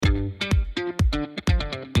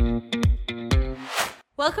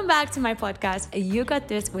Welcome back to my podcast, You Got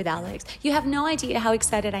This with Alex. You have no idea how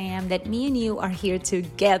excited I am that me and you are here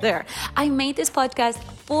together. I made this podcast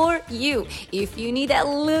for you. If you need that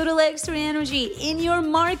little extra energy in your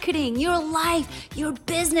marketing, your life, your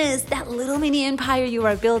business, that little mini empire you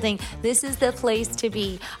are building, this is the place to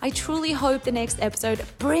be. I truly hope the next episode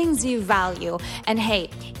brings you value. And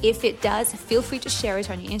hey, if it does, feel free to share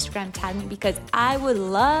it on your Instagram, tag me, because I would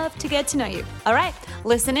love to get to know you. All right,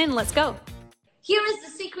 listen in, let's go. Here is the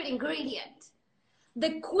secret ingredient.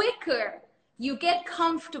 The quicker you get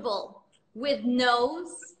comfortable with no's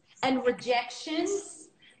and rejections,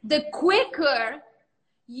 the quicker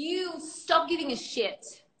you stop giving a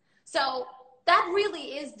shit. So that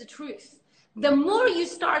really is the truth. The more you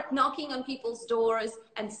start knocking on people's doors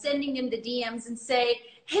and sending them the DMs and say,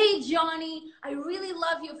 hey, Johnny, I really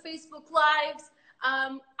love your Facebook Lives.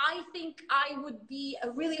 I think I would be a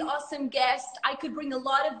really awesome guest. I could bring a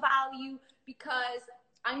lot of value because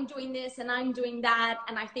I'm doing this and I'm doing that,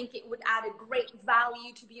 and I think it would add a great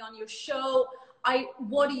value to be on your show.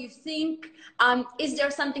 What do you think? Is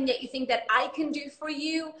there something that you think that I can do for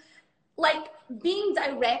you? Like being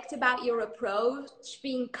direct about your approach,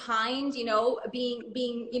 being kind,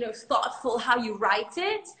 being thoughtful how you write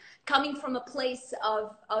it, coming from a place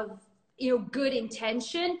of good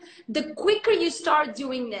intention. The quicker you start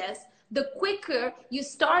doing this, the quicker you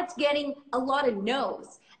start getting a lot of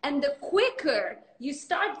no's. And the quicker you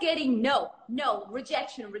start getting no,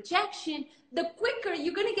 rejection, the quicker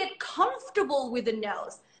you're going to get comfortable with the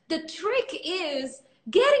no's. The trick is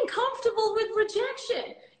getting comfortable with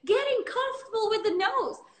rejection, getting comfortable with the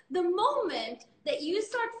no's. The moment that you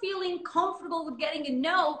start feeling comfortable with getting a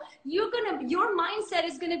no, your mindset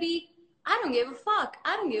is going to be, I don't give a fuck.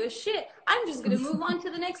 I don't give a shit. I'm just going to move on to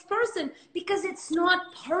the next person, because it's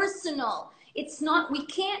not personal. We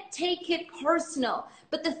can't take it personal.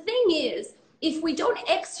 But the thing is, if we don't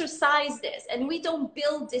exercise this and we don't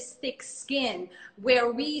build this thick skin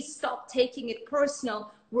where we stop taking it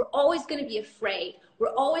personal, we're always going to be afraid.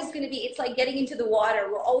 We're always going to be, it's like getting into the water.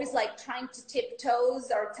 We're always like trying to tip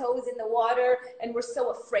our toes in the water, and we're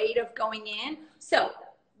so afraid of going in. So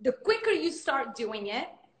the quicker you start doing it,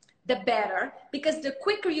 the better, because the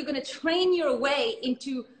quicker you're going to train your way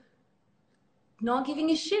into not giving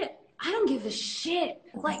a shit. I don't give a shit.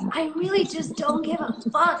 Like, I really just don't give a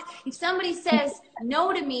fuck. If somebody says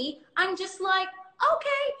no to me, I'm just like,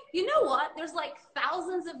 okay, you know what? There's like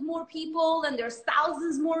thousands of more people, and there's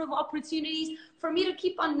thousands more of opportunities for me to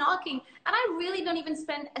keep on knocking. And I really don't even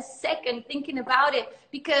spend a second thinking about it,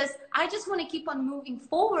 because I just want to keep on moving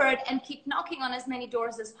forward and keep knocking on as many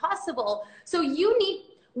doors as possible. So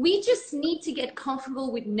we just need to get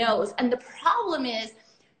comfortable with no's. And the problem is,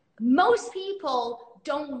 most people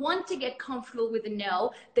don't want to get comfortable with a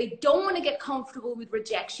no. They don't want to get comfortable with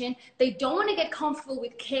rejection. They don't want to get comfortable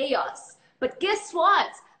with chaos. But guess what?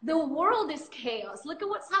 The world is chaos. Look at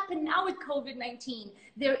what's happened now with COVID-19.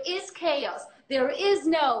 There is chaos. There is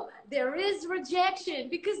no. There is rejection,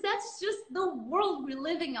 because that's just the world we're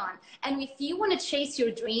living on. And if you want to chase your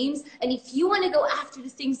dreams, and if you want to go after the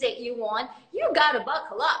things that you want, you got to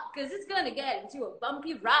buckle up, because it's going to get into a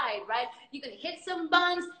bumpy ride, right? You're going to hit some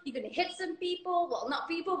bumps. You're going to hit some people. Well, not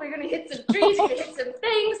people, but you're going to hit some trees. You're going to hit some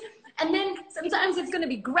things. And then sometimes it's going to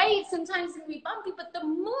be great. Sometimes it's going to be bumpy. But the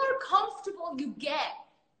more comfortable you get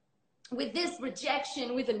with this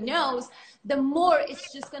rejection, with the no's, the more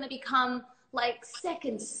it's just going to become like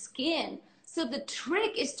second skin. So the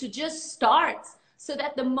trick is to just start, so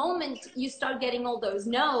that the moment you start getting all those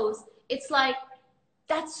no's, it's like,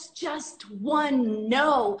 that's just one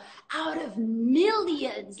no out of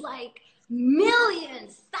millions, like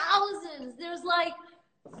millions, thousands. There's like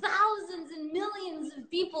thousands and millions of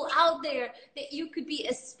people out there that you could be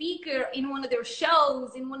a speaker in one of their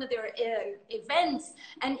shows, in one of their events,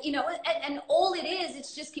 and and all it is,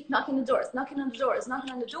 it's just keep knocking on the doors,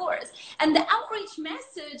 and the outreach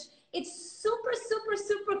message, it's super, super,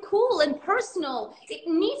 super cool and personal. It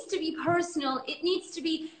needs to be personal. It needs to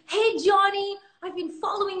be, hey, Johnny, I've been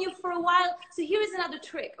following you for a while. So here's another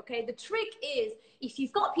trick, okay? The trick is, if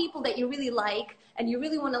you've got people that you really like and you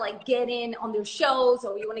really want to like get in on their shows,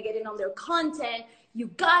 or you want to get in on their content, you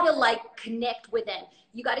gotta like connect with them.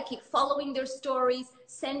 You gotta keep following their stories,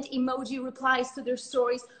 send emoji replies to their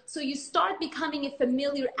stories, so you start becoming a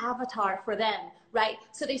familiar avatar for them, right?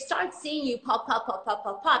 So they start seeing you pop.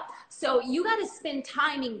 So you got to spend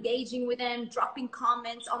time engaging with them, dropping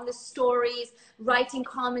comments on the stories, writing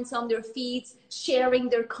comments on their feeds, sharing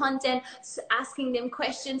their content, asking them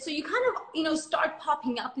questions. So you kind of, start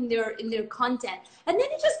popping up in their content. And then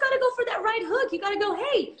you just got to go for that right hook. You got to go,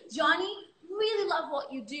 hey, Johnny, really love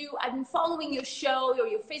what you do. I've been following your show or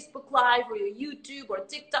your Facebook Live or your YouTube or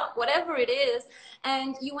TikTok, whatever it is.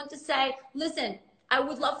 And you want to say, listen, I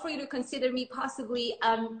would love for you to consider me possibly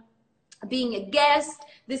being a guest.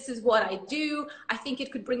 This is what I do. I think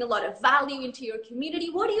it could bring a lot of value into your community.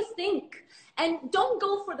 What do you think? And don't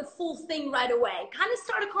go for the full thing right away. Kind of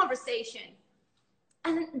start a conversation.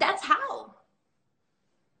 And that's how.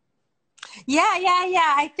 Yeah.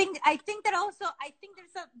 I think that also, I think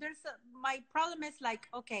my problem is like,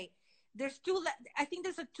 okay, I think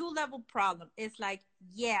there's a two-level problem. It's like,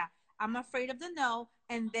 yeah, I'm afraid of the no.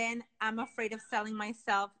 And then I'm afraid of selling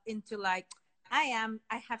myself into like, I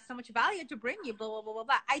have so much value to bring you, blah, blah, blah, blah,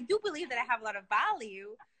 blah. I do believe that I have a lot of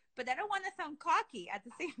value, but I don't want to sound cocky at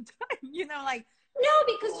the same time, you know, like. No,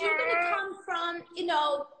 because you're going to come from, you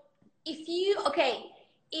know,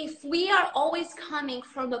 if we are always coming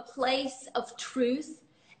from a place of truth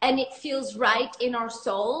and it feels right in our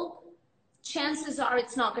soul, chances are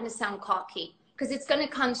it's not going to sound cocky because it's going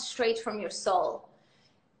to come straight from your soul.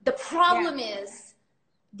 The problem is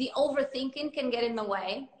the overthinking can get in the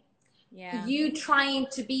way. Yeah. You trying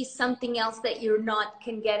to be something else that you're not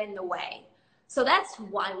can get in the way. So that's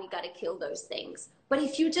why we got to kill those things. But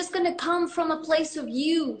if you're just going to come from a place of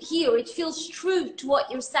you here, it feels true to what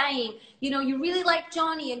you're saying. You know, you really like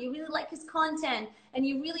Johnny and you really like his content and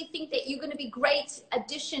you really think that you're going to be great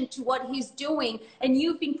addition to what he's doing. And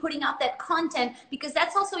you've been putting out that content because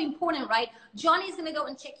that's also important, right? Johnny's going to go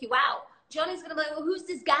and check you out. Johnny's going to be like, well, who's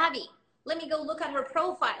this Gabby? Let me go look at her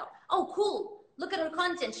profile. Oh, cool. Look at her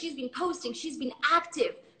content. She's been posting. She's been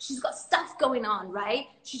active. She's got stuff going on, right?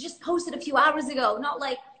 She just posted a few hours ago. Not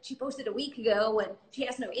like she posted a week ago and she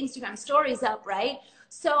has no Instagram stories up, right?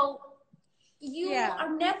 So you are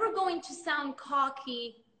never going to sound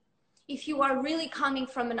cocky if you are really coming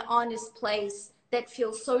from an honest place that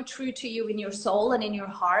feels so true to you in your soul and in your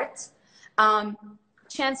heart.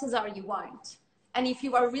 Chances are you won't. And if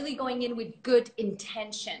you are really going in with good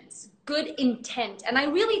intentions, good intent. And I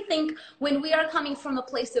really think when we are coming from a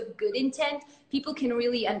place of good intent, people can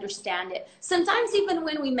really understand it. Sometimes even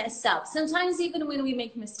when we mess up, sometimes even when we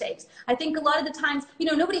make mistakes. I think a lot of the times, you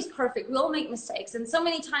know, nobody's perfect. We all make mistakes. And so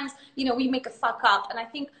many times, you know, we make a fuck up. And I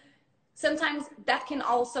think sometimes that can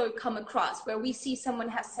also come across where we see someone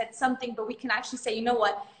has said something, but we can actually say, you know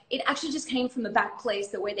what? It actually just came from a bad place,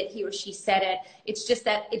 the way that he or she said it. It's just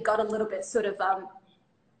that it got a little bit sort of,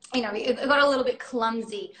 you know, it got a little bit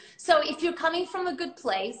clumsy. So if you're coming from a good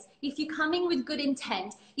place, if you're coming with good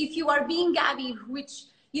intent, if you are being Gabby, which,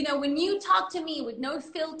 you know, when you talk to me with no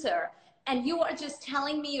filter and you are just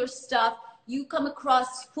telling me your stuff, you come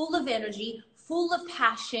across full of energy, full of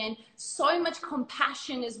passion, so much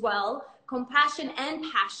compassion as well, compassion and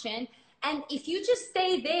passion. And if you just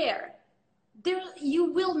stay there,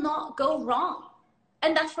 you will not go wrong.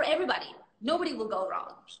 And that's for everybody. Nobody will go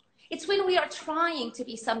wrong. It's when we are trying to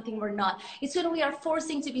be something we're not. It's when we are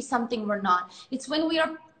forcing to be something we're not. It's when we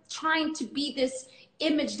are trying to be this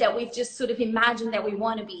image that we've just sort of imagined that we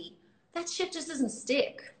want to be. That shit just doesn't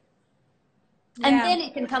stick. Yeah. And then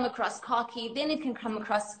it can come across cocky, then it can come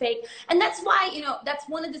across fake. And that's why, you know, that's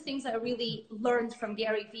one of the things I really learned from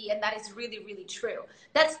Gary Vee, and that is really, really true.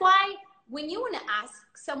 That's why when you want to ask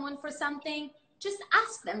someone for something, just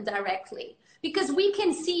ask them directly. Because we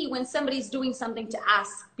can see when somebody's doing something to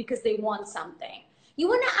ask because they want something. You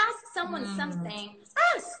want to ask someone something,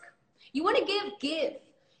 ask. You want to give.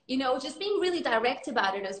 You know, just being really direct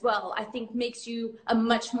about it as well, I think makes you a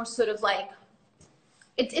much more sort of like,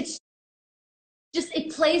 it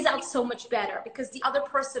plays out so much better because the other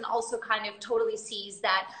person also kind of totally sees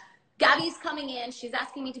that Gabby's coming in, she's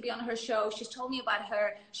asking me to be on her show, she's told me about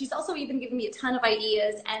her, she's also even given me a ton of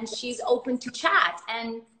ideas, and she's open to chat,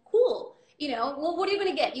 and cool. You know, well, what are you going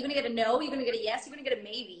to get? You're going to get a no, you're going to get a yes, you're going to get a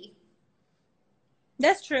maybe.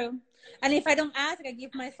 That's true. And if I don't ask, I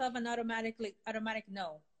give myself an automatic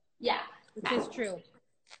no. Yeah. Which is true.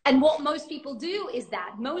 And what most people do is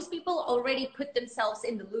that most people already put themselves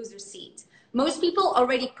in the loser seat. Most people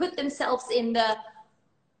already put themselves in the,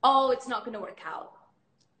 oh, it's not going to work out.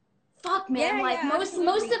 Fuck, man. Most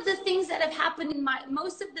of the things that have happened in my,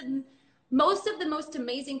 most of the most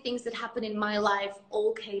amazing things that happened in my life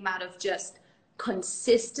all came out of just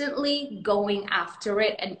consistently going after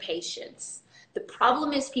it and patience. The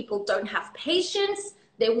problem is people don't have patience.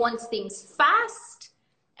 They want things fast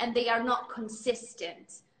and they are not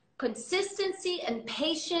consistent. Consistency and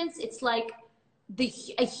patience, it's like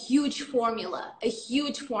a huge formula, It's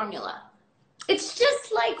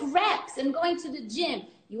just like reps and going to the gym.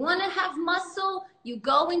 You want to have muscle, you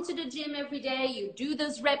go into the gym every day, you do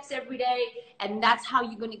those reps every day, and that's how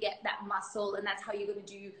you're going to get that muscle, and that's how you're going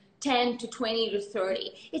to 10 to 20 to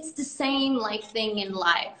 30. It's the same like thing in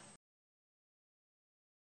life.